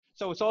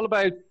So it's all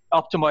about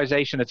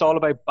optimization. It's all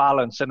about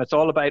balance, and it's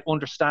all about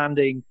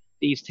understanding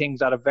these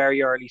things at a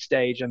very early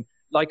stage. And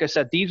like I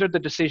said, these are the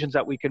decisions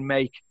that we can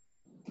make,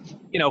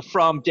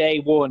 from day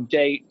one,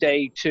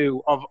 day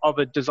two of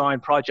a design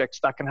project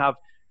that can have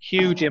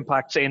huge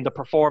impacts in the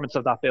performance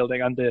of that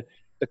building and the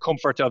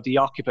comfort of the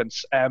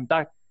occupants.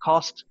 That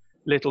cost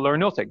little or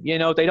nothing. They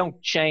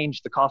don't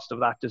change the cost of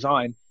that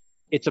design.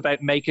 It's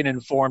about making an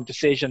informed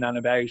decision and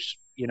about,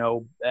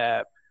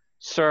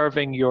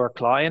 serving your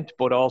client,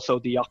 but also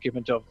the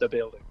occupant of the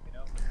building.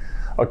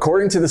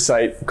 According to the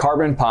site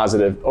Carbon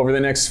Positive, over the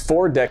next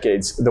 4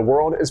 decades, the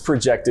world is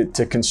projected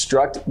to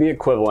construct the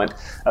equivalent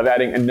of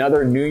adding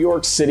another New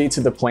York City to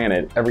the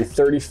planet every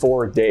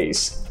 34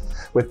 days.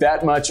 With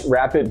that much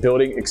rapid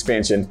building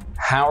expansion,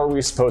 how are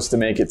we supposed to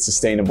make it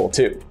sustainable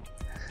too?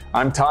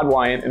 I'm Todd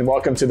Wyant, and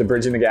welcome to the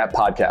Bridging the Gap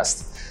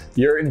podcast.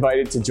 You're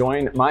invited to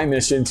join my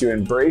mission to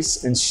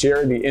embrace and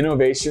share the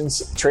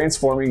innovations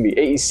transforming the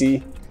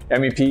AEC,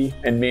 MEP,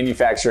 and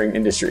manufacturing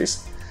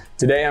industries.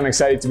 Today, I'm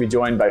excited to be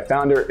joined by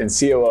founder and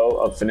COO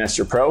of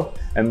Fenestra Pro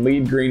and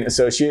lead green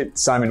associate,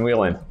 Simon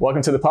Whelan.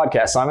 Welcome to the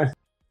podcast, Simon.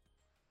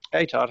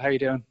 Hey, Todd. How you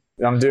doing?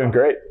 I'm doing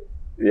great.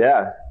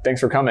 Yeah,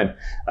 thanks for coming.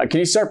 Can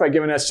you start by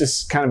giving us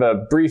just kind of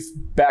a brief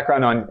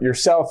background on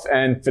yourself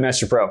and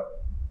Fenestra Pro?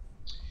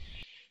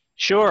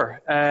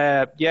 Sure.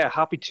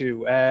 Happy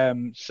to.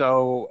 I'm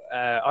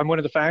one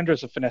of the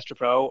founders of Fenestra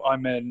Pro.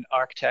 I'm an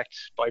architect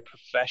by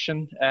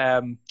profession.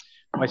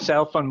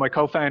 Myself and my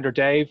co-founder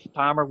Dave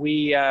Palmer,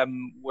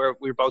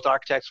 we're both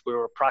architects. We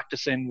were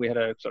practicing. We had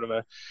a sort of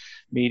a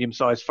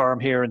medium-sized firm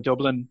here in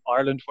Dublin,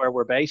 Ireland, where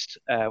we're based,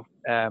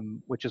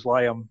 which is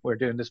why we're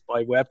doing this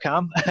by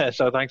webcam.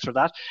 So thanks for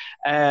that.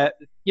 And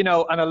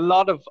a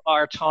lot of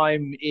our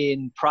time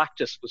in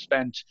practice was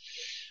spent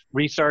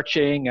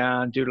researching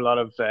and doing a lot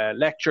of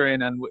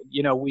lecturing, and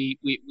we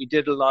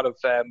did a lot of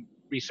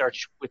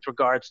research with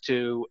regards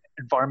to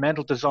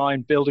environmental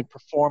design, building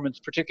performance,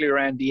 particularly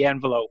around the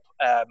envelope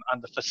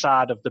and the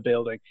facade of the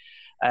building,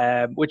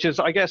 which is,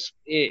 I guess,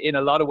 in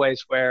a lot of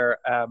ways where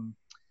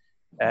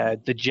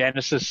the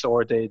genesis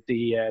or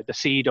the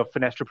seed of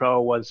Fenestra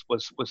Pro was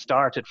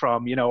started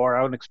from. Our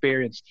own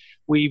experience.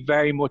 We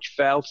very much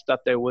felt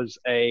that there was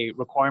a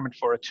requirement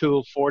for a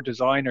tool for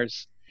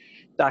designers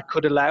that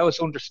could allow us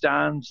to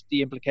understand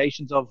the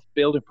implications of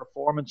building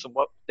performance and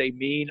what they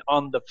mean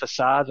on the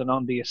facade and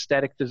on the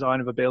aesthetic design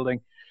of a building,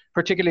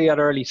 particularly at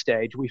early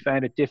stage. We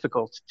found it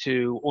difficult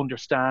to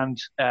understand,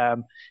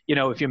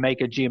 if you make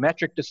a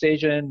geometric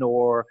decision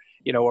or,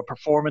 a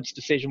performance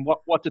decision,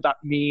 what did that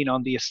mean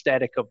on the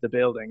aesthetic of the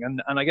building?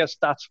 And I guess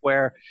that's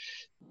where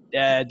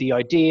the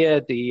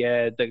idea,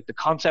 the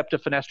concept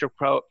of Fenestra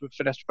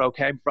Pro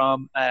came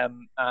from.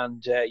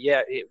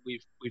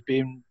 We've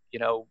been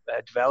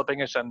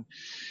developing it and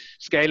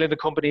scaling the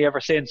company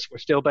ever since. We're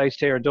still based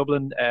here in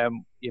Dublin.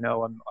 I'm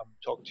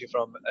talking to you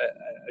from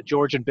a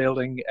Georgian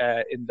building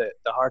in the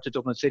heart of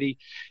Dublin City,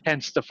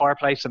 hence the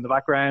fireplace in the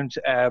background.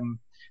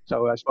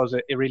 So I suppose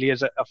it really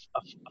is a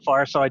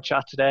fireside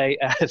chat today.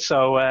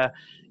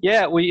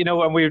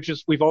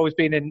 We've always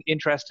been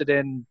interested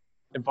in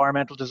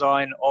environmental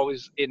design,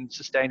 always in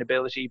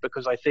sustainability,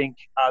 because I think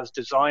as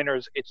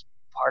designers, it's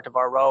part of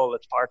our role.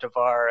 It's part of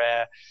our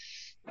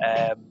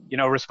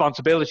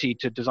responsibility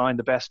to design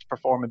the best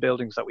performing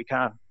buildings that we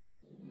can.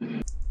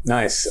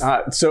 Nice.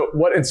 So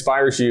what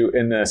inspires you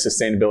in the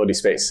sustainability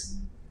space?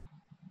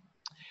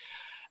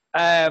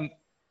 Like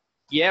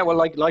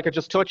I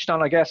just touched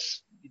on, I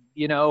guess,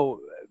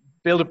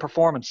 building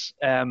performance.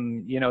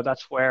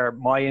 That's where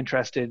my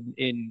interest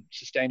in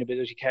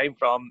sustainability came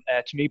from.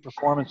 To me,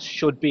 performance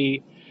should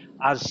be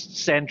as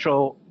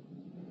central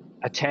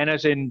a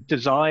tenet in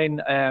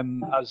design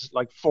as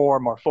like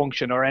form or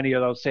function or any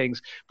of those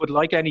things. But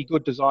like any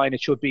good design,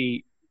 it should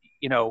be,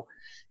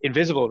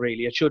 invisible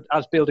really. It should,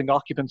 as building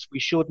occupants, we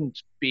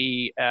shouldn't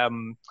be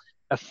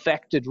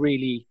affected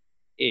really,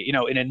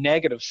 in a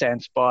negative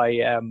sense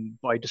by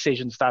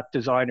decisions that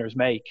designers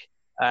make.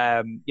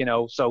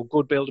 So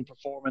good building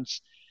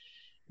performance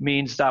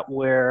means that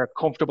we're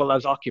comfortable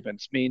as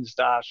occupants, means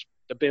that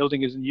the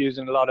building isn't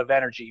using a lot of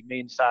energy,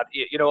 means that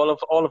all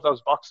of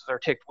those boxes are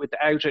ticked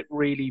without it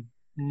really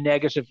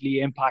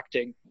negatively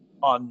impacting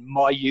on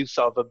my use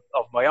of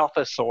my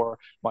office or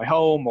my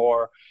home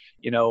or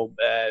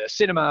a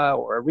cinema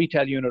or a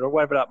retail unit or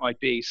whatever that might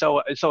be.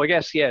 So I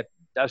guess,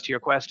 as to your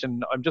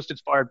question, I'm just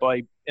inspired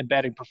by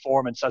embedding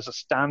performance as a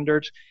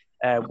standard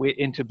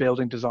into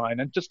building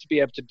design, and just to be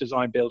able to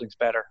design buildings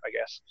better, I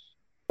guess.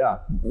 Yeah,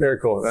 very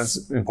cool.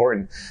 That's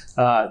important.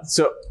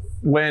 So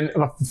when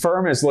a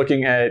firm is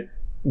looking at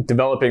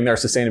developing their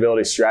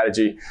sustainability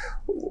strategy,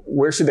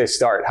 where should they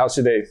start? How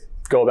should they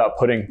go about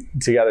putting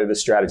together the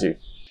strategy?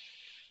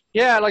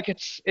 Yeah, like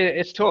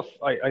it's tough,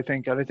 I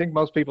think, and I think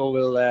most people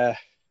will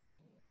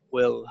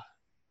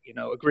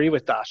agree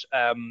with that.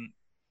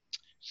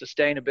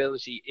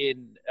 Sustainability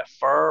in a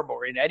firm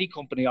or in any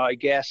company, I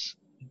guess,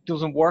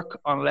 doesn't work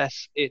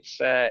unless it's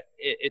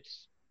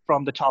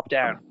from the top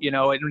down.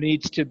 It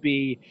needs to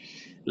be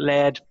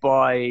led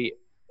by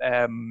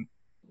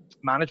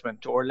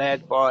management or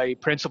led by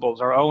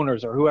principals or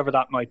owners or whoever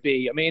that might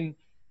be. I mean,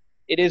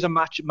 it is a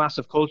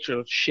massive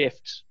cultural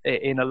shift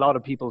in a lot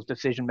of people's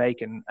decision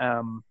making.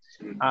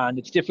 And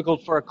it's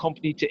difficult for a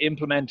company to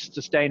implement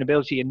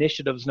sustainability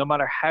initiatives, no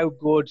matter how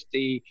good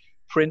the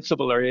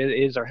principle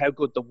is or how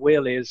good the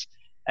will is,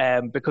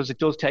 because it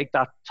does take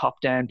that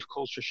top-down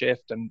culture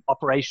shift and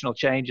operational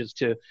changes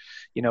to,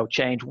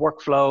 change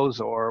workflows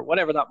or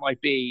whatever that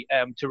might be,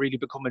 to really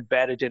become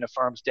embedded in a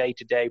firm's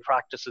day-to-day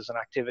practices and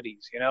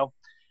activities.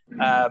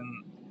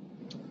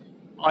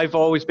 I've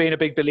always been a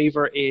big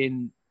believer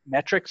in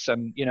metrics,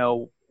 and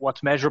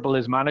what's measurable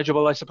is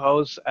manageable, I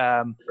suppose.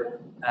 And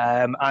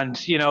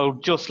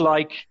just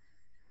like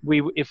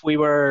if we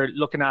were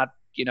looking at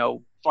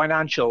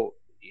financial,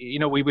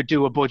 we would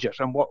do a budget,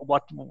 and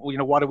what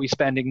are we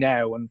spending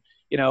now, and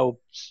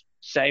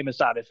same as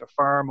that. If a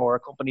firm or a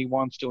company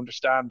wants to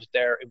understand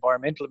their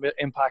environmental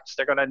impacts,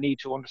 they're going to need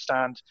to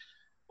understand,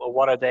 well,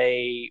 what are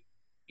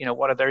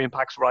their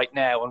impacts right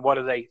now, and what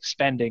are they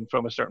spending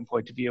from a certain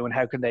point of view, and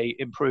how can they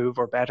improve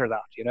or better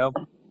that.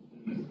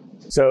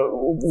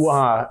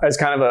 So as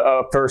kind of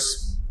a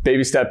first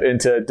baby step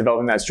into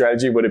developing that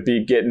strategy, would it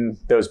be getting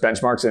those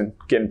benchmarks and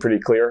getting pretty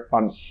clear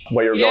on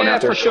what you're going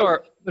after?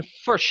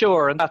 For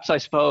sure. And that's, I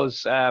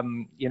suppose,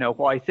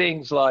 why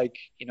things like,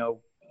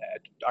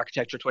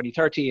 Architecture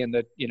 2030 and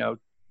the,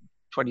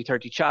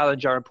 2030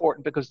 Challenge are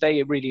important, because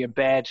they really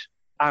embed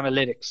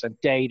analytics and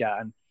data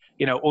and,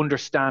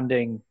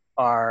 understanding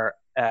our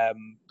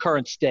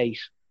current state,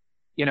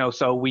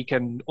 so we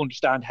can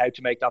understand how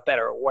to make that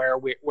better. Where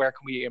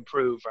can we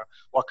improve, or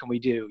what can we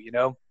do,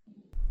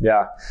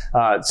 Yeah.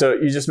 So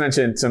you just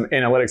mentioned some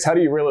analytics. How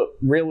do you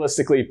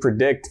realistically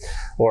predict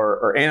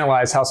or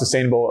analyze how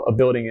sustainable a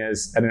building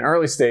is at an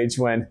early stage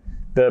when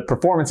the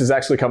performance is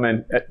actually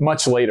coming at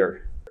much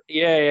later?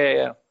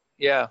 Yeah.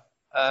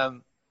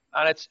 And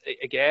it's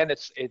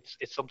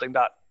something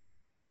that,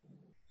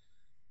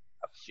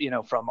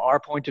 from our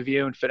point of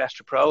view in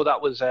Fenestra Pro,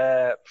 that was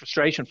a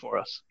frustration for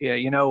us.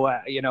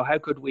 How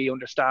could we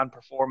understand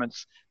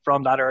performance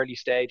from that early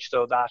stage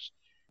so that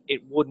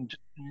it wouldn't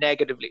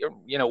negatively,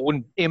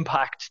 wouldn't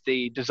impact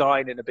the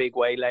design in a big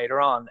way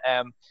later on.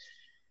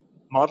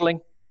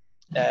 Modeling,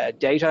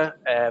 data,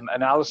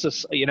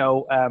 analysis,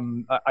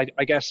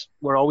 I guess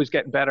we're always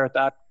getting better at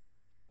that.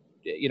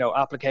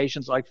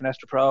 Applications like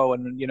Fenestra Pro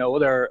and,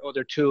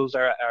 other tools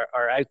are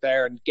out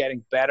there and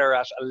getting better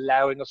at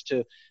allowing us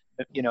to,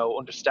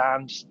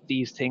 understand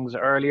these things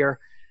earlier.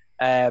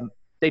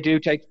 They do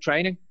take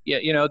training,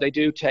 they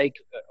do take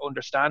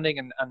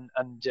understanding,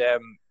 and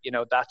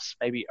that's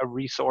maybe a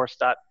resource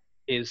that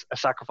is a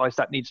sacrifice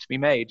that needs to be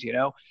made.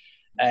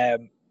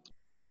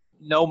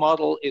 No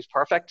model is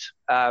perfect,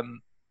 so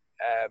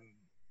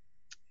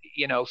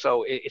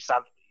it's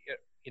that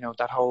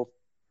that whole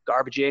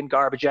garbage in,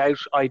 garbage out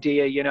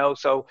idea.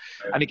 So,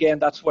 and again,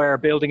 that's where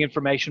building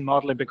information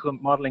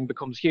modeling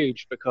becomes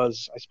huge,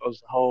 because I suppose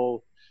the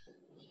whole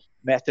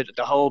method,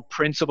 the whole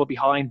principle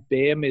behind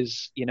BIM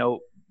is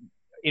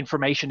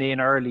information in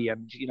early,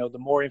 and the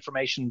more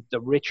information, the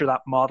richer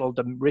that model,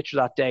 the richer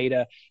that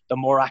data, the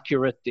more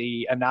accurate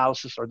the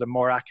analysis, or the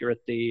more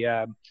accurate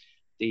the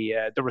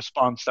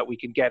response that we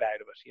can get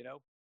out of it.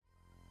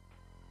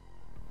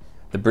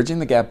 The Bridging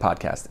the Gap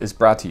podcast is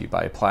brought to you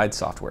by Applied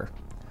Software.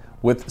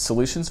 With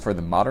solutions for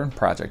the modern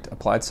project,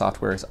 Applied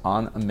Software is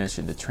on a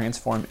mission to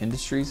transform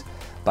industries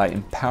by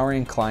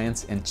empowering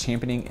clients and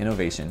championing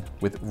innovation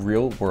with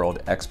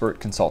real-world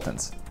expert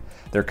consultants.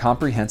 Their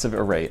comprehensive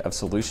array of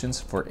solutions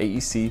for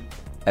AEC,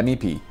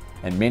 MEP,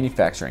 and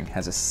manufacturing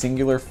has a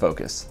singular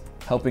focus,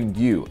 helping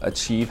you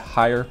achieve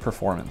higher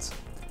performance.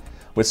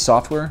 With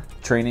software,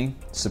 training,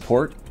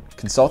 support,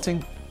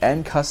 consulting,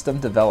 and custom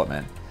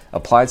development,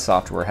 Applied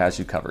Software has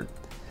you covered.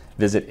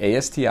 Visit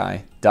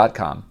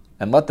ASTI.com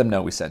and let them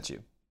know we sent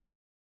you.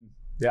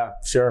 Yeah,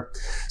 sure.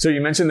 So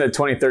you mentioned the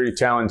 2030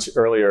 Challenge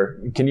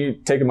earlier. Can you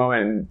take a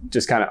moment and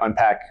just kind of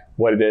unpack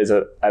what it is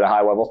at a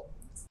high level?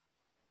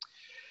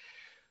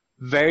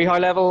 Very high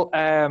level.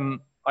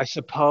 I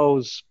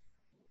suppose,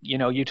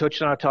 you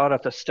touched on a thought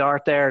at the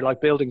start there, like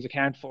buildings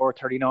account for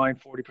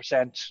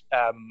 40%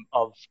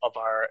 of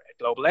our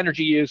global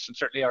energy use, and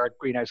certainly our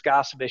greenhouse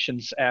gas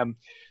emissions.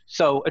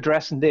 So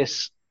addressing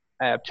this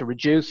to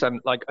reduce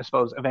and, I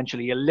suppose,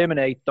 eventually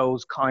eliminate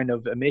those kind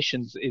of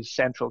emissions is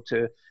central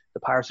to the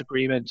Paris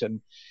Agreement,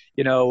 and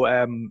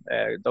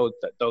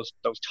those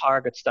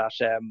targets that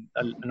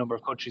a number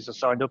of countries have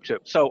signed up to.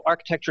 So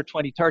Architecture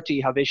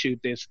 2030 have issued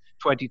this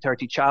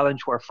 2030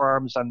 Challenge, where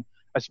firms and,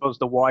 I suppose,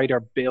 the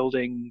wider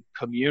building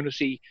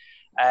community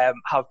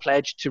have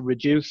pledged to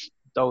reduce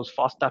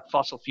that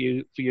fossil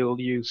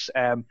fuel use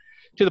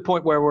to the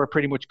point where we're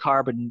pretty much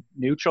carbon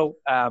neutral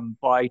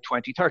by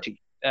 2030.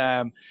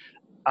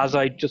 As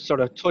I just sort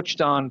of touched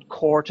on,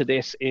 core to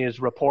this is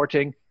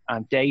reporting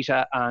and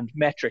data and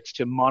metrics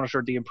to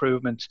monitor the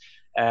improvement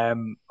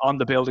on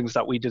the buildings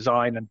that we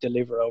design and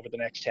deliver over the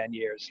next 10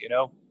 years,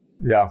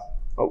 Yeah.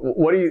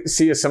 What do you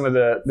see as some of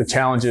the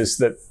challenges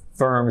that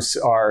firms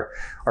are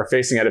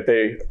facing it if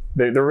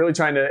they're really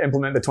trying to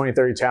implement the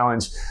 2030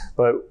 challenge,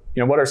 but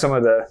what are some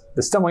of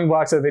the stumbling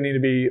blocks that they need to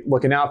be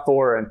looking out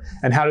for,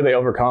 and how do they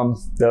overcome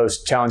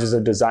those challenges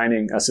of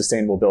designing a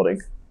sustainable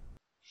building?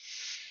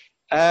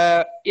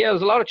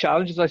 There's a lot of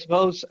challenges, I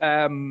suppose.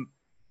 In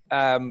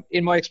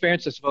my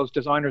experience, I suppose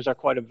designers are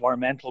quite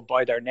environmental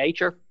by their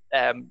nature.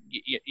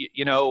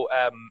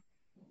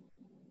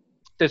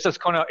 There's this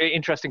kind of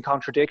interesting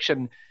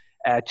contradiction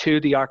to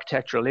the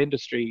architectural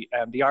industry.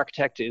 The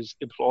architect is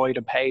employed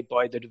and paid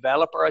by the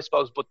developer, I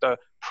suppose, but the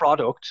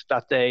product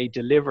that they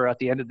deliver at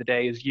the end of the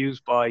day is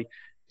used by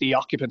the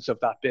occupants of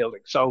that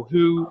building. So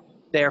who,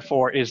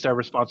 therefore, is their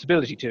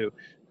responsibility to?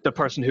 The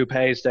person who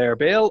pays their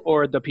bill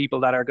or the people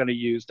that are going to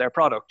use their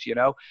product,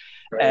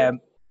 Right.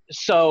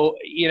 So,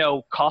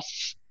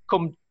 costs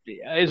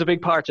is a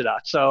big part of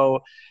that. So,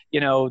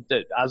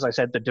 as I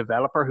said, the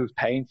developer who's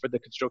paying for the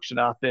construction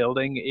of that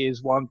building is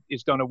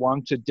going to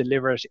want to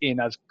deliver it in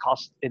a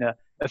cost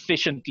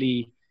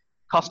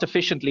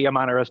efficiently a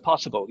manner as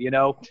possible,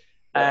 Yeah.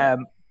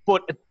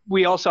 But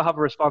we also have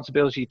a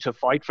responsibility to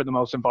fight for the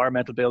most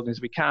environmental buildings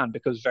we can,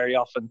 because very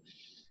often,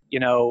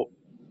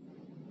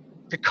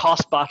 the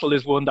cost battle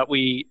is one that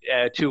we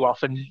too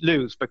often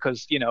lose,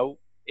 because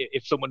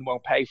if someone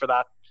won't pay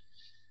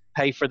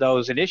for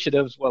those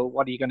initiatives, well,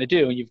 what are you going to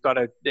do? And you've got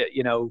to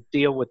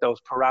deal with those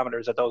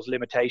parameters or those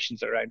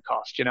limitations around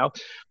cost.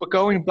 But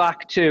going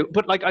back to,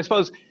 I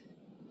suppose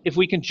if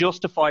we can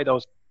justify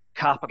those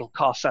capital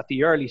costs at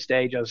the early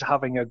stage as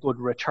having a good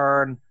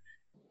return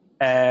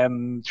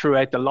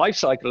throughout the life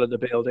cycle of the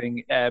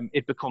building,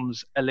 it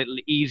becomes a little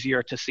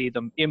easier to see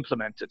them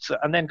implemented. So,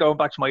 and then going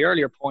back to my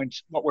earlier point,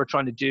 what we're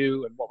trying to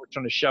do and what we're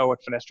trying to show at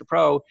Fenestra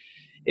Pro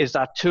is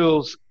that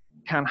tools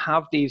can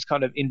have these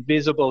kind of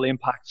invisible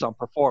impacts on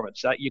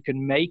performance, that you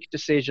can make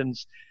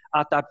decisions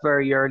at that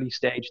very early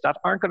stage that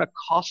aren't going to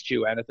cost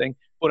you anything,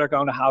 but are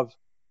going to have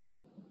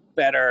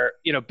better,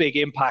 big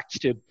impacts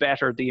to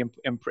better the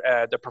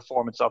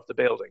performance of the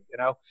building,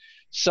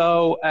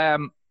 So,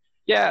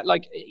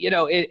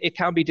 it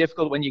can be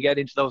difficult when you get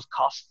into those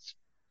cost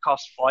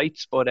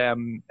fights, but I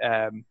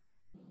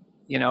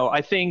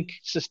think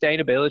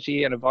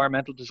sustainability and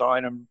environmental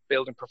design and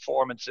building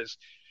performance is,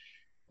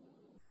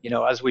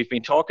 as we've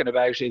been talking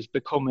about, is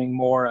becoming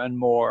more and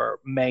more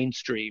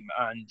mainstream,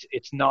 and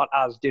it's not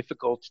as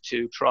difficult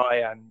to try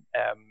and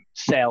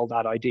sell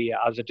that idea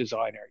as a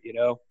designer,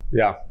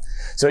 Yeah.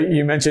 So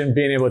you mentioned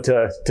being able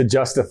to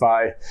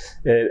justify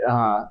it.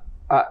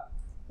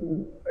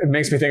 It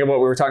makes me think of what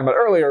we were talking about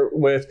earlier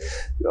with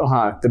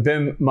the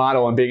BIM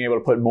model and being able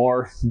to put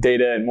more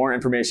data and more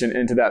information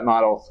into that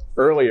model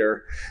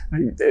earlier.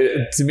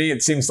 To me,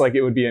 it seems like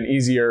it would be an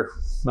easier,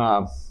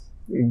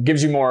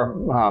 gives you more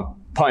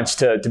punch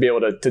to be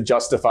able to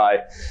justify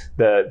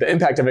the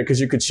impact of it,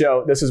 because you could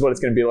show this is what it's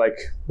going to be like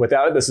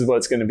without it, this is what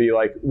it's going to be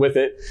like with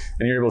it,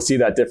 and you're able to see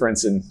that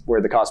difference in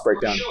where the costs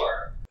break down.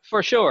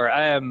 For sure.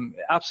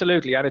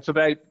 Absolutely. And it's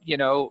about,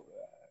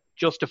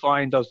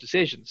 justifying those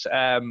decisions.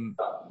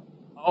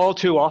 All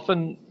too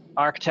often,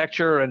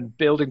 architecture and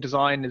building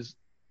design is,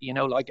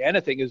 like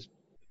anything,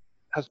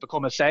 has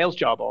become a sales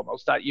job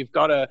almost, that you've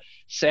got to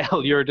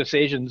sell your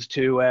decisions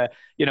to,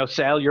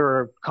 sell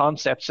your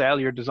concept, sell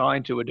your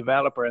design to a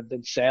developer, and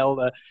then sell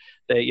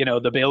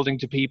the building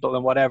to people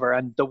and whatever.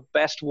 And the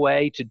best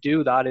way to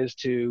do that is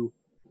to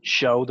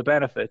show the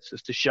benefits,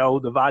 is to show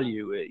the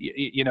value,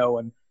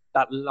 and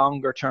that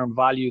longer term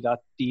value that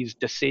these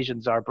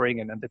decisions are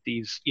bringing, and that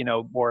these,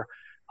 more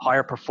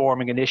higher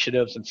performing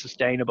initiatives and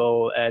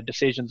sustainable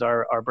decisions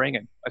are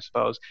bringing, I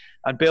suppose.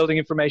 And building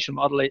information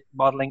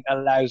modeling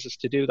allows us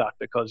to do that,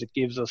 because it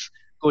gives us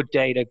good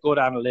data, good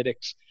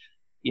analytics,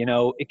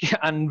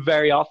 and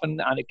very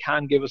often, and it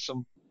can give us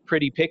some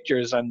pretty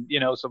pictures and,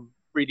 some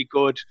really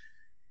good,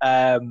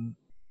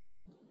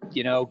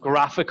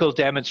 graphical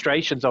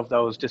demonstrations of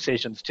those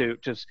decisions to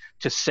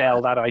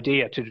sell that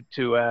idea to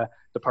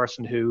the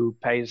person who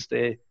pays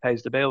the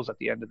bills at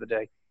the end of the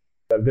day.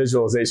 The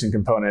visualization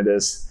component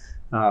is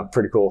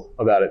pretty cool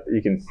about it.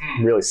 You can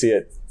really see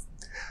it.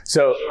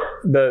 So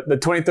the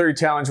 2030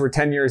 challenge, we're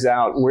 10 years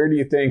out. Where do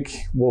you think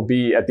we'll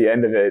be at the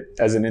end of it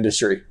as an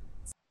industry?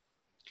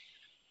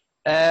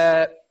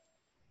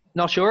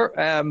 Not sure.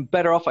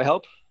 Better off, I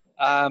hope.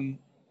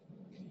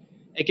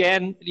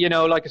 Again,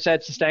 like I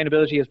said,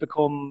 sustainability has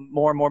become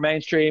more and more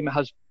mainstream,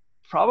 has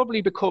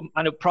probably become,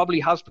 and it probably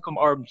has become,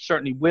 or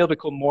certainly will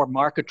become, more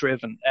market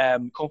driven.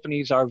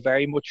 Companies are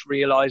very much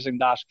realizing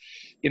that,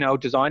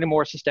 designing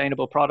more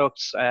sustainable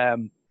products, whether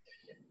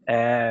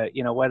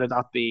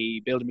that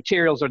be building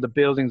materials or the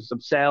buildings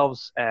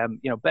themselves,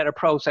 better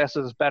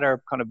processes,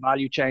 better kind of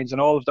value chains, and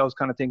all of those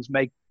kind of things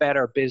make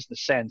better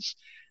business sense.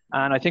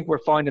 And I think we're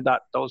finding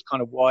that those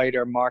kind of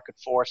wider market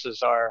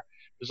forces are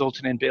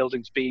resulting in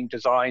buildings being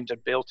designed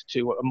and built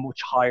to a much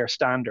higher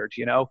standard,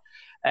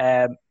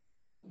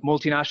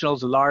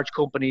 multinationals, large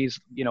companies,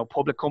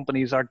 public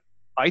companies are,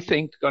 I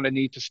think, going to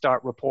need to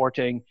start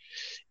reporting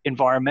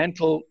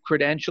environmental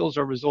credentials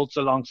or results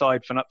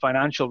alongside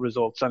financial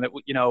results. And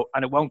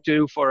it won't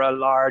do for a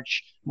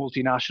large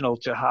multinational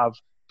to have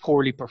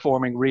poorly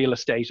performing real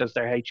estate as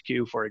their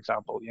HQ, for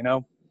example, you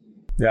know?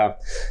 Yeah.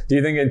 Do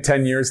you think in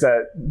 10 years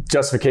that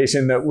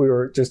justification that we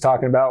were just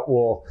talking about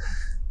will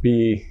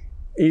be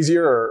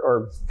easier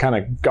or kind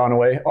of gone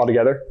away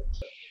altogether?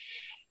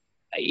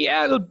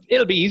 Yeah,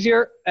 it'll be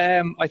easier.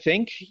 I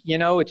think, you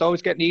know, it's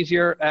always getting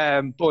easier.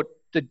 But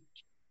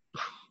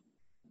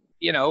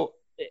you know,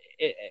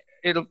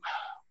 it'll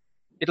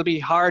be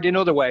hard in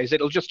other ways.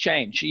 It'll just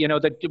change, you know,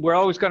 that we're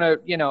always going to,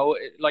 you know,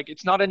 like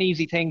it's not an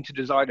easy thing to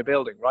design a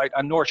building, right?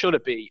 And nor should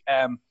it be.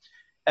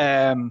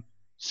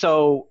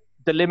 So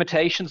the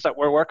limitations that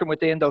we're working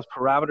within, those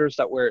parameters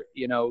that we're,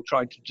 you know,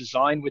 trying to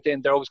design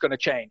within, they're always going to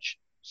change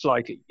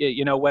slightly,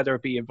 you know, whether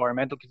it be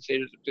environmental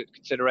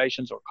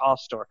considerations or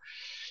cost or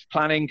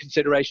planning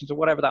considerations or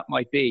whatever that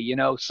might be, you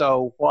know.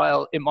 So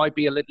while it might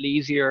be a little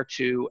easier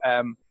to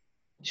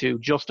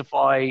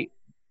justify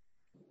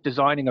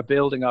designing a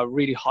building, a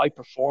really high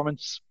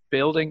performance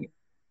building,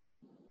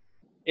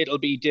 it'll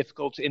be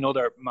difficult in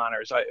other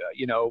manners.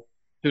 You know,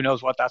 who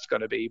knows what that's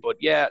going to be, but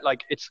yeah,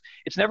 like it's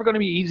never going to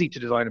be easy to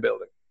design a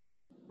building.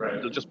 Right.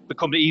 It'll just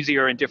become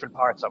easier in different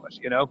parts of it,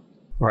 you know?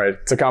 Right.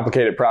 It's a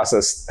complicated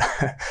process.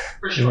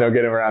 For sure. There's no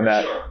getting around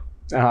that.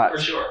 Sure. For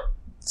sure.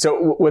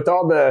 So with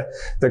all the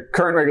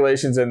current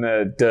regulations and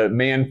the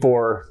demand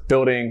for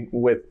building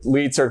with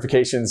LEED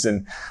certifications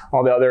and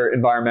all the other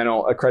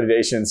environmental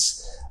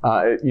accreditations,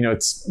 you know,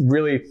 it's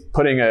really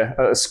putting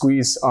a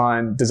squeeze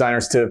on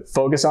designers to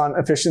focus on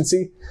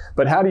efficiency.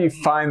 But how do you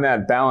find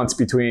that balance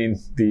between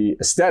the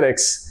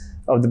aesthetics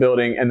of the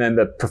building and then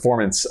the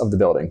performance of the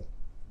building?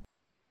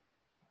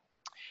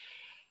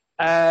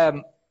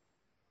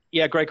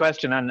 Yeah, great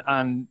question.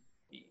 And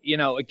you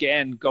know,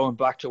 again, going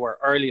back to our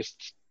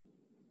earliest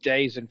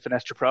days in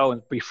Fenestra Pro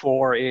and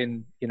before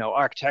in, you know,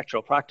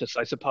 architectural practice,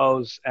 I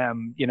suppose,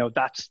 you know,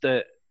 that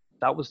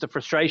was the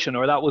frustration,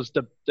 or that was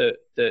the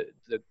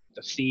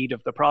seed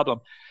of the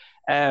problem.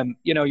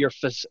 You know, your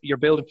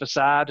building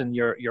facade and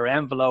your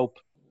envelope,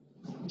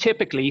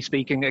 typically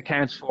speaking,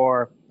 accounts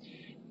for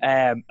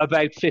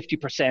about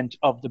 50%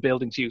 of the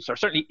building's use, or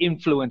certainly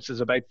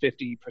influences about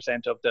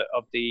 50% of the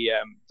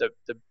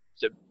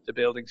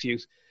building's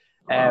use.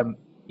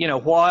 You know,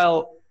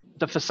 while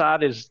the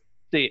facade is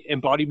the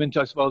embodiment,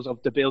 I suppose, of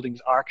the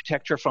building's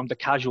architecture from the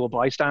casual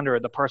bystander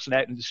or the person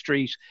out in the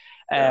street,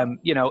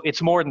 you know,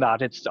 it's more than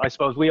that. It's, I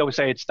suppose we always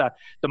say it's the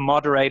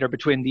moderator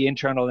between the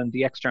internal and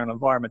the external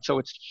environment. So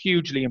it's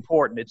hugely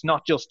important. It's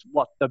not just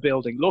what the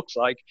building looks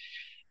like,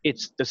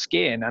 it's the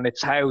skin, and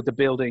it's how the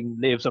building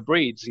lives or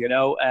breathes, you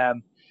know.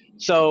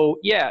 So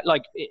yeah,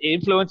 like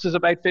influences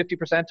about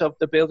 50% of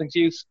the building's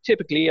use.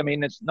 Typically, I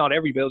mean, it's not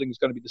every building is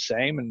going to be the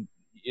same, and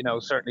you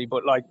know, certainly,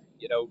 but like,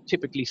 you know,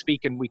 typically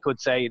speaking, we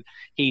could say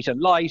heat and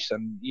light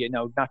and, you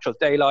know, natural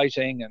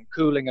daylighting and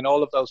cooling and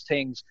all of those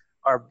things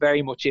are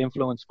very much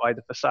influenced by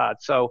the facade.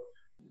 So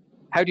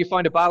how do you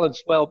find a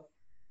balance? Well,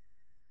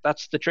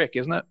 that's the trick,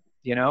 isn't it?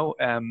 You know,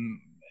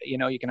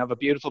 you can have a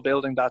beautiful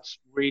building that's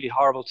really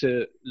horrible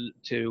to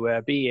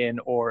be in,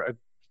 or a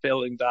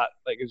building that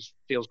like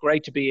feels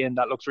great to be in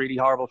that looks really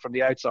horrible from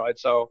the outside.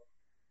 So,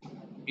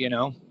 you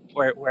know,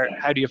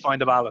 how do you find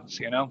the balance,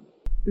 you know?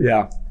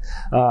 Yeah.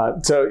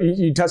 So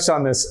you touched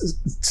on this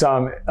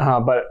some,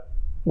 but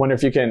wonder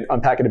if you can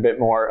unpack it a bit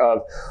more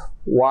of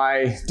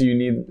why do you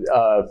need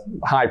a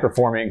high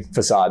performing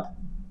facade?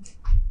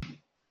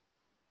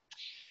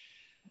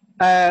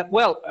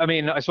 Well, I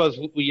mean, I suppose,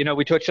 you know,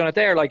 we touched on it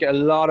there, like a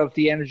lot of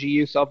the energy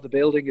use of the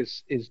building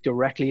is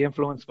directly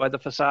influenced by the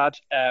facade.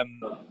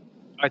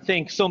 I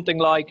think something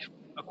like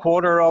a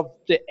quarter of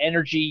the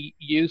energy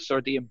use or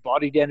the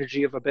embodied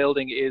energy of a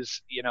building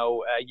is, you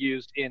know,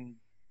 used in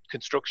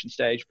construction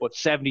stage, but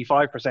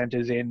 75%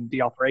 is in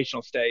the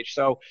operational stage.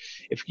 So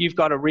if you've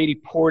got a really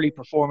poorly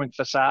performing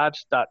facade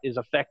that is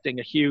affecting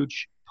a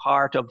huge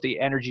part of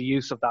the energy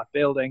use of that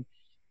building,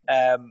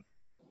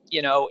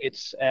 you know,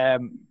 it's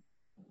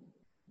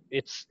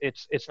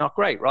not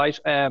great, right?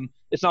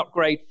 It's not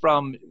great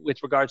with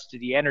regards to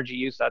the energy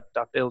use that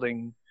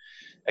building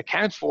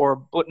accounts for,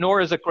 but nor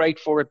is it great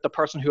for the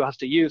person who has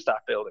to use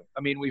that building.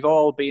 I mean, we've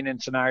all been in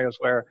scenarios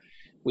where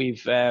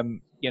we've,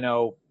 you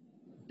know,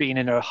 been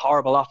in a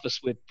horrible office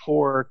with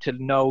poor to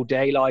no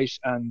daylight,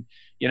 and,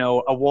 you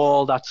know, a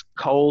wall that's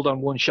cold on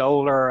one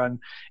shoulder, and,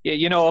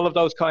 you know, all of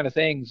those kind of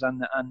things,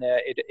 and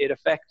it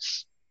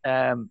affects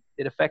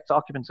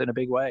occupants in a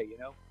big way, you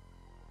know.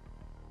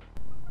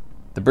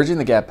 The Bridging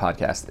the Gap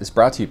podcast is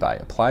brought to you by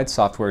Applied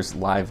Software's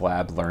Live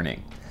Lab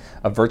Learning,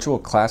 a virtual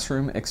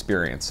classroom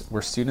experience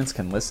where students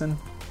can listen,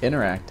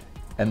 interact,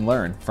 and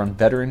learn from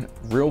veteran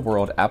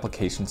real-world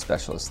application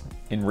specialists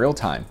in real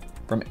time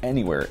from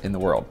anywhere in the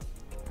world.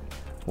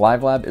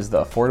 Live Lab is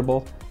the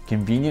affordable,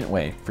 convenient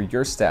way for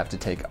your staff to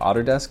take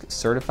Autodesk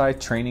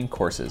certified training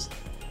courses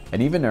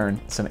and even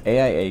earn some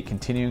AIA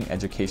continuing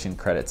education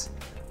credits,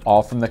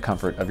 all from the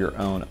comfort of your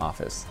own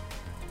office.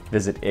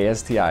 Visit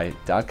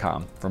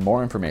ASTI.com for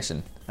more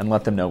information and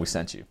let them know we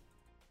sent you.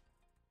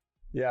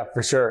 Yeah,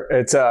 for sure.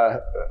 It's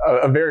a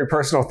very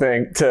personal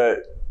thing to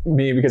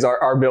me because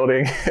our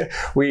building,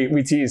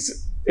 we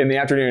tease in the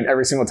afternoon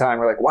every single time.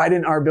 We're like, why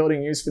didn't our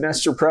building use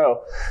Fenestra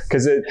Pro?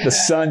 Because the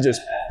sun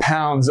just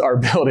pounds our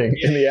building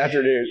in the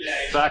afternoon.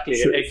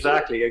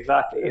 Exactly.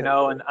 You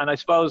know, and I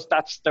suppose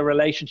that's the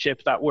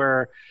relationship that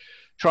we're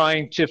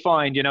trying to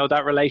find, you know,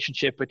 that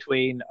relationship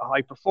between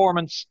high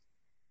performance,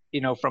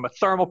 you know, from a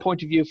thermal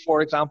point of view,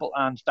 for example,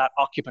 and that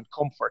occupant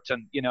comfort.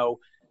 And, you know,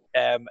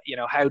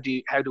 how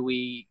do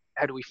we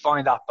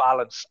find that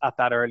balance at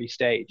that early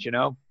stage, you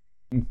know?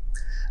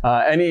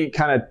 Any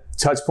kind of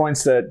touch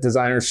points that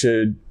designers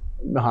should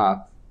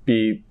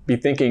be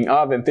thinking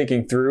of and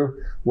thinking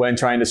through when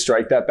trying to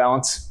strike that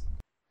balance?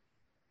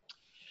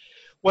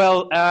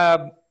 Well,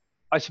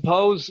 I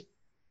suppose,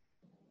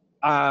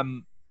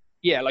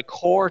 like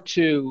core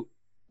to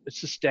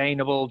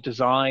sustainable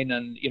design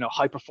and, you know,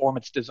 high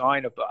performance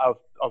design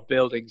of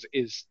buildings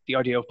is the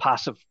idea of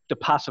the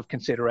passive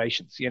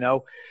considerations, you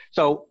know.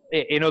 So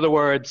in other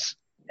words,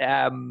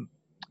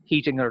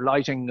 heating or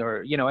lighting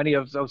or, you know, any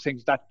of those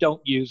things that don't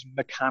use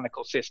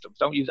mechanical systems,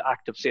 don't use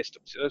active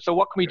systems. So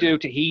what can we do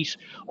to heat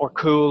or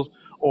cool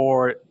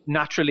or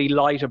naturally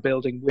light a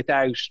building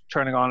without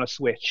turning on a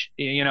switch,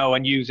 you know,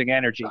 and using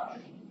energy?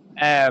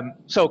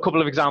 So a couple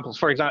of examples.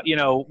 For example, you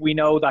know, we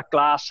know that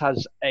glass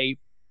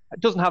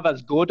doesn't have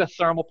as good a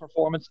thermal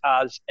performance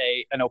as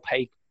an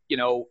opaque, you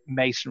know,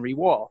 masonry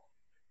wall.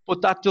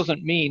 But that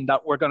doesn't mean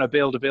that we're going to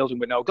build a building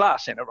with no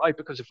glass in it, right?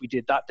 Because if we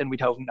did that, then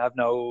we'd have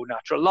no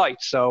natural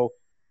light. So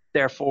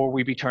therefore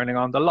we'd be turning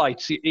on the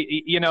lights,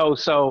 you know,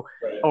 so,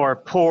 or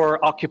poor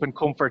occupant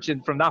comfort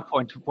from that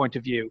point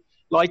of view.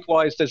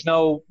 Likewise, there's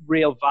no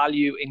real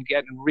value in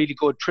getting really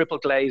good triple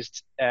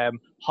glazed,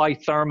 high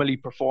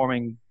thermally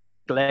performing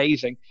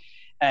glazing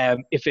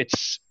if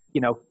it's,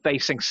 you know,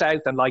 facing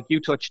south, and like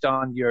you touched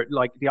on,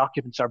 the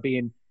occupants are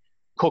being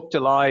cooked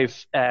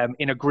alive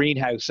in a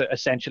greenhouse,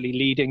 essentially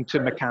leading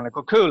to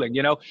mechanical cooling,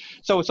 you know.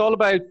 So it's all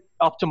about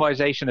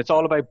optimization, it's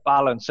all about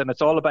balance, and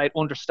it's all about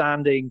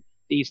understanding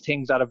these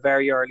things at a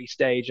very early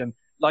stage. And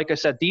like I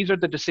said, these are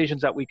the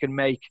decisions that we can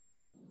make,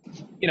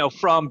 you know,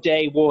 from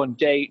day one,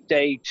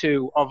 day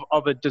two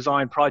of a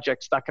design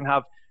project that can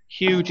have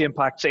huge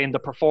impacts in the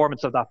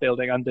performance of that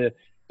building and the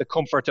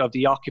comfort of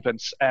the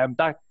occupants.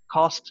 That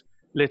cost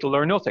little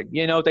or nothing.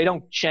 You know, they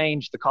don't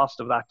change the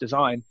cost of that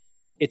design.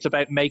 It's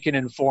about making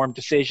an informed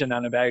decision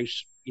and about,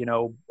 you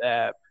know,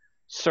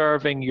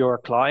 serving your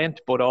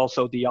client, but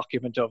also the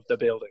occupant of the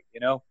building, you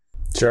know?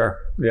 Sure.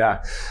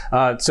 Yeah.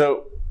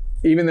 So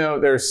even though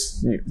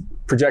there's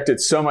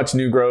projected so much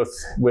new growth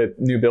with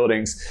new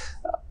buildings,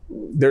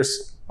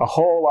 there's a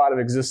whole lot of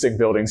existing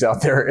buildings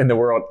out there in the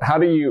world. How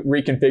do you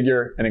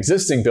reconfigure an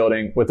existing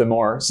building with a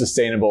more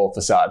sustainable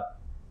facade?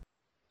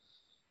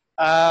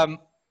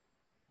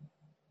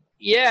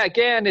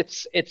 Again,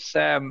 it's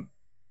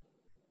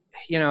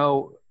you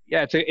know,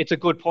 it's a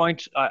good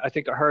point. I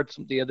think I heard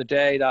something the other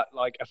day that,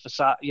 like, a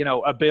facade, you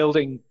know, a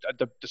building,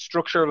 the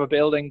structure of a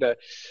building, the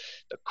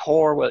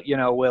core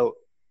will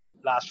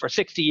last for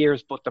 60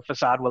 years, but the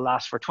facade will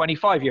last for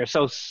 25 years.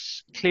 So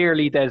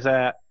clearly there's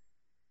an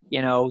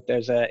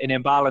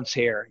imbalance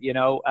here, you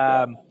know.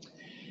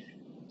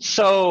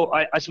 So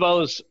I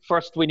suppose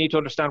first we need to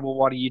understand, well,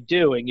 what are you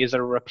doing? Is it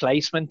a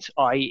replacement?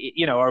 Are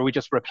we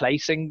just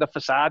replacing the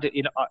facade?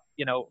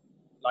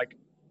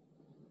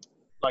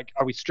 Like,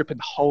 are we stripping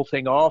the whole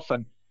thing off?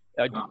 And,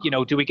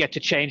 do we get to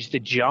change the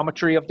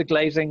geometry of the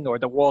glazing or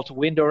the wall to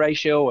window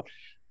ratio?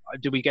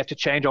 Do we get to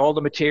change all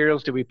the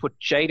materials? Do we put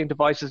shading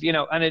devices? You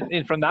know,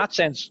 and from that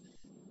sense,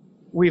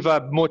 we've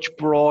a much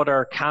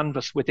broader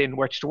canvas within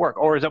which to work.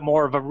 Or is it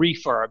more of a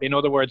refurb? In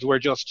other words, we're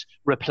just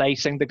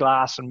replacing the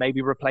glass and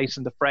maybe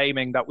replacing the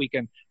framing that we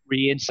can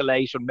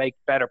re-insulate and make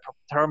better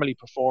thermally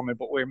performing,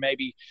 but we're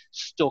maybe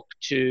stuck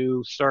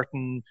to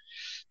certain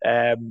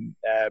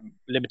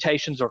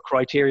limitations or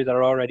criteria that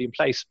are already in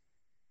place.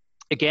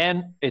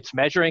 Again, it's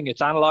measuring,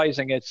 it's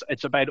analyzing,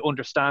 it's about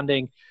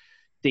understanding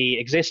the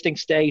existing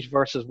state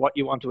versus what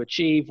you want to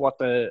achieve, what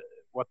the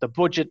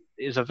budget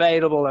is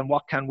available, and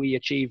what can we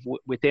achieve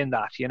within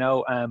that, you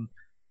know.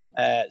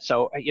 There's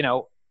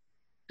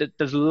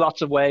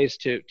lots of ways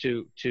to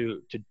do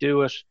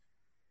it.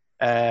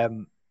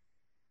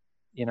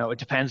 It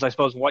depends, I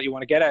suppose, what you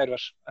want to get out of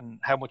it and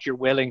how much you're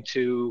willing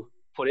to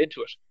put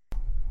into it.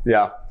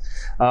 Yeah.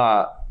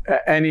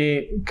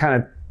 Any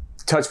kind of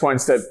touch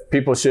points that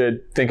people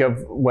should think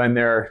of when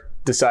they're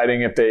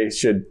deciding if they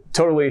should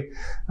totally,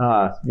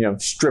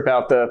 strip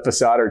out the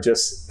facade or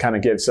just kind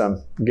of give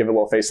a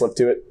little facelift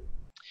to it?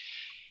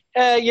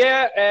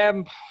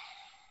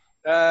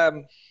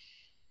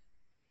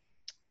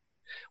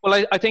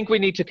 Well, I think we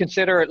need to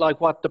consider, like,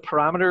 what the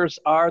parameters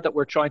are that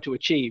we're trying to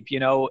achieve. You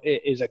know,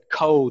 is it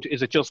code?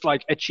 Is it just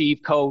like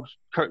achieve code,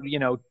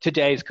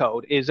 today's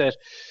code?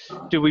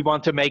 Do we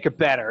want to make it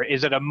better?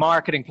 Is it a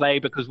marketing play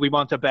because we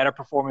want a better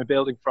performing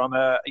building from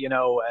a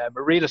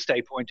real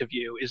estate point of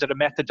view? Is it a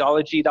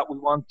methodology that we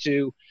want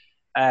to,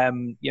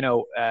 we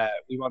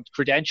want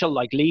credential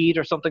like LEED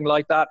or something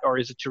like that? Or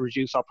is it to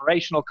reduce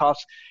operational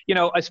costs? You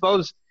know, I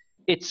suppose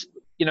it's,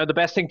 the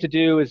best thing to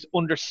do is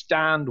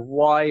understand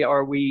why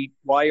are we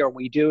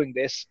doing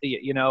this,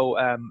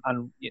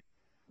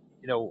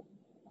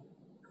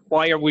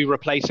 why are we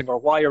replacing or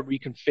why are we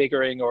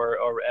reconfiguring or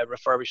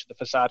refurbishing the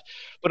facade?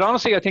 But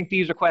honestly, I think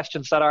these are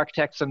questions that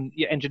architects and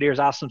engineers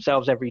ask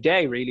themselves every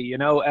day, really.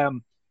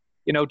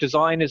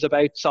 Design is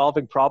about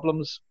solving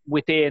problems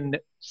within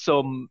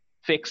some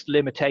fixed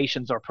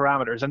limitations or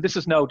parameters. And this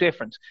is no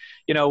different.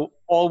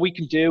 All we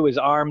can do is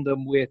arm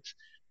them with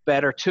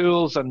better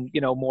tools and,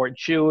 more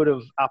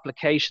intuitive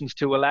applications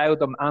to allow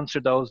them answer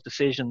those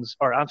decisions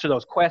or answer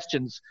those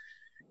questions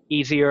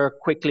easier,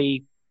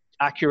 quickly,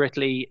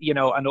 accurately,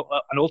 and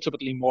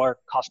ultimately more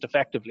cost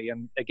effectively.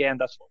 And again,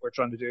 that's what we're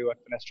trying to do at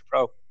Fenestra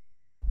Pro.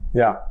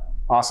 Yeah,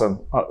 awesome.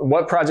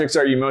 What projects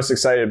are you most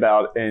excited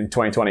about in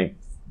 2020?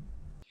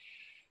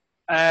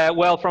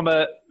 Well, from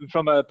a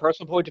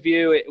personal point of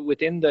view,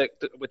 within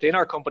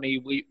our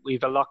company,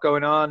 we've a lot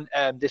going on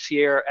this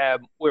year.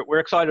 We're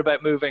excited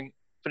about moving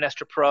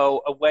Fenestra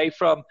Pro away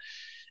from,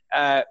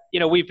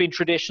 we've been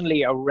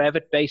traditionally a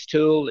Revit-based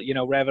tool.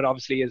 Revit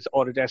obviously is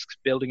Autodesk's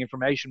building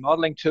information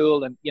modeling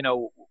tool, and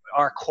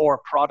our core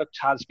product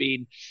has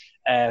been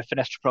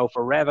Fenestra Pro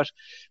for Revit.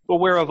 But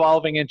we're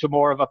evolving into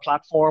more of a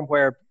platform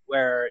where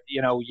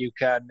you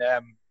can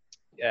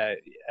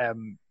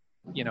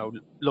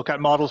look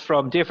at models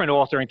from different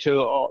authoring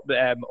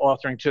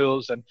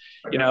tools, and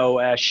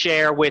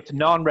share with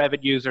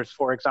non-Revit users,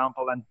 for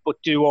example,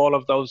 but do all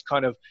of those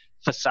kind of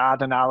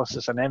facade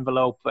analysis and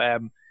envelope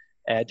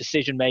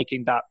decision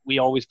making that we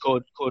always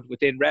could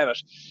within Revit.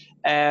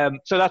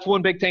 So that's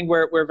one big thing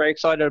we're very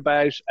excited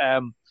about.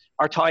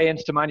 Our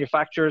tie-ins to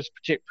manufacturers,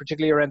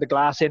 particularly around the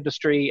glass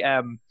industry,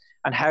 and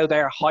how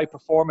their high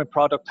performance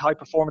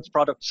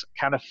products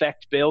can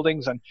affect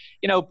buildings, and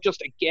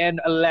just again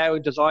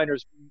allowing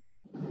designers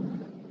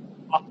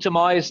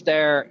optimize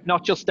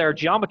not just their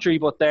geometry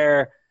but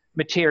their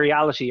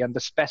materiality and the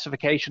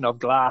specification of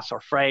glass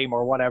or frame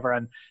or whatever,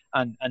 and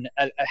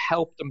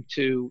help them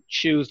to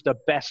choose the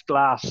best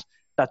glass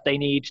that they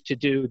need to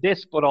do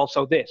this but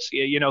also this,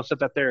 so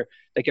that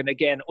they can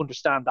again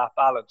understand that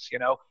balance.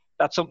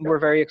 That's something we're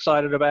very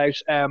excited about.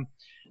 And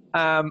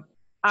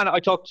I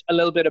talked a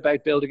little bit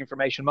about building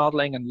information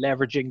modeling and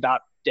leveraging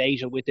that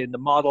data within the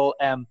model.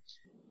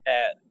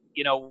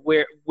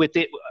 We're with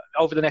it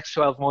over the next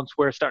 12 months,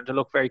 we're starting to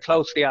look very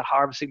closely at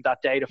harvesting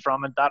that data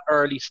from it, that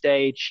early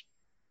stage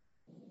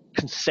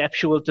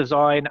conceptual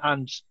design,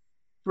 and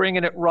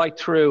bringing it right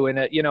through in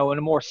a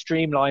more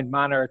streamlined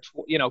manner,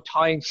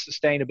 tying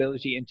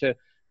sustainability into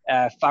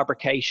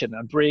fabrication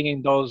and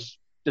bringing those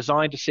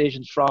design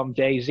decisions from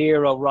day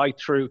zero right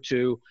through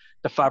to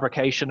the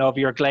fabrication of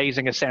your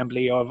glazing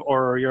assembly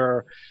or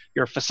your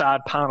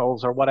facade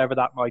panels or whatever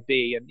that might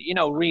be. And,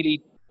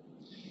 really,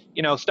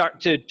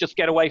 start to just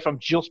get away from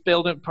just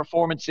building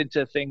performance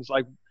into things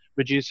like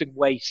reducing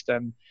waste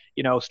and,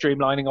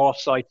 streamlining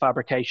off-site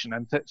fabrication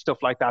and stuff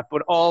like that,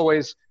 but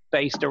always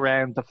based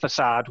around the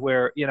facade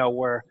where,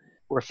 we're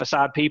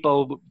facade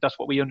people. That's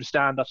what we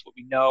understand. That's what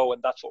we know.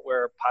 And that's what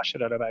we're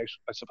passionate about,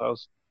 I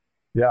suppose.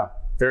 Yeah,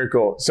 very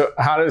cool. So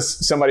how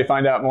does somebody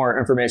find out more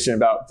information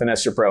about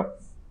Fenestra Pro?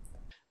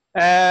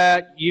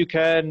 You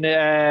can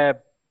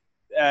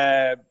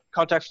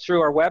contact us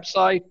through our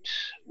website,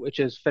 which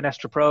is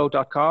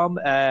fenestrapro.com.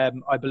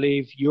 I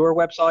believe your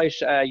website,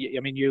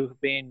 you've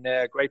been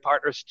great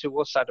partners to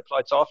us at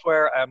Applied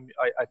Software.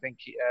 I think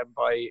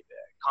by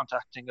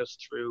contacting us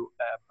through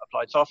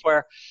Applied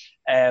Software,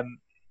 but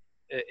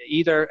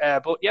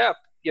yeah,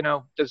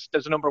 there's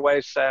a number of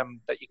ways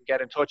that you can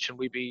get in touch, and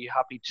we'd be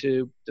happy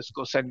to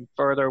discuss any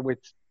further with,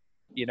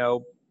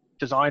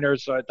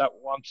 designers that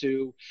want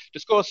to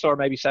discuss or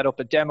maybe set up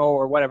a demo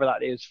or whatever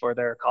that is for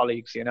their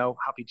colleagues.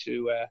 Happy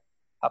to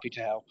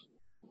help.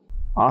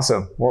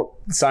 Awesome. Well,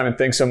 Simon,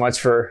 thanks so much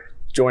for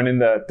joining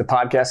the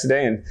podcast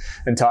today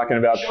and talking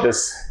about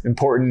this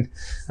important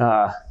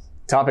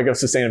topic of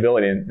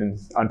sustainability and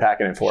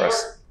unpacking it for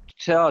us.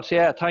 Todd,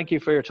 yeah, thank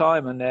you for your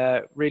time, and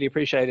really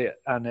appreciate it.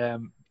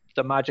 And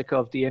the magic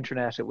of the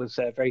internet, it was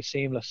very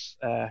seamless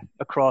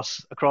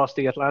across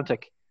the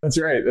Atlantic. That's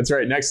right.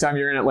 Next time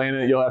you're in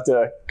Atlanta, you'll have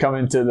to come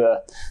into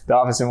the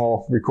office and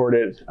we'll record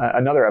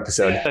another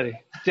episode.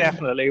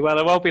 Definitely. Well,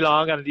 it won't be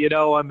long, and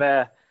I'm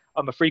a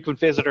frequent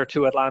visitor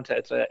to Atlanta.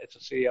 It's a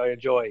city I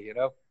enjoy.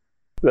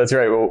 That's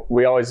right. Well,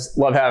 we always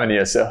love having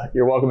you, so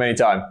you're welcome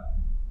anytime.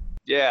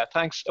 Yeah,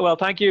 thanks. Well,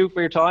 thank you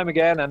for your time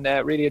again, and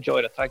really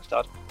enjoyed it. Thanks,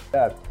 Todd.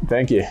 Yeah,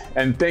 thank you.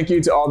 And thank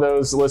you to all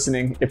those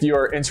listening. If you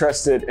are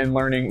interested in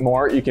learning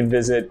more, you can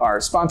visit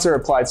our sponsor,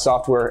 Applied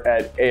Software,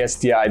 at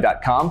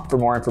ASTI.com for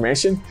more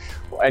information.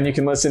 And you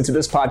can listen to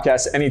this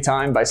podcast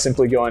anytime by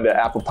simply going to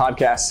Apple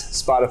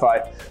Podcasts,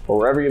 Spotify, or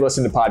wherever you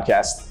listen to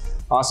podcasts.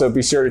 Also,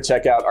 be sure to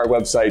check out our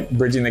website,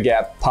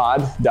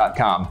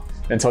 bridgingthegappod.com.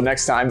 Until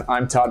next time,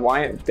 I'm Todd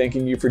Wyant,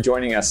 thanking you for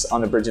joining us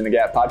on the Bridging the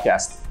Gap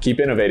podcast. Keep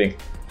innovating.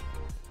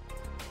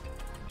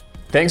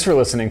 Thanks for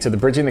listening to the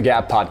Bridging the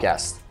Gap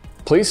podcast.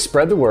 Please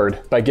spread the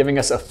word by giving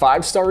us a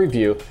 5-star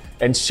review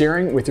and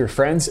sharing with your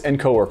friends and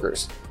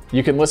coworkers.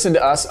 You can listen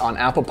to us on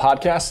Apple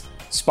Podcasts,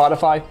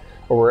 Spotify,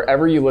 or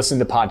wherever you listen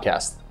to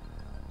podcasts.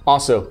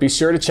 Also, be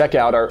sure to check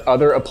out our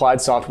other Applied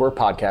Software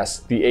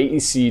podcasts, the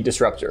AEC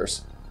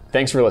Disruptors.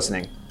 Thanks for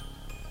listening.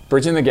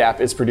 Bridging the Gap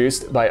is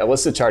produced by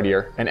Alyssa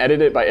Chartier and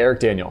edited by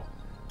Eric Daniel.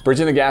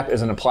 Bridging the Gap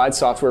is an Applied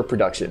Software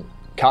production.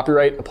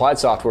 Copyright Applied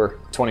Software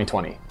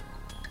 2020.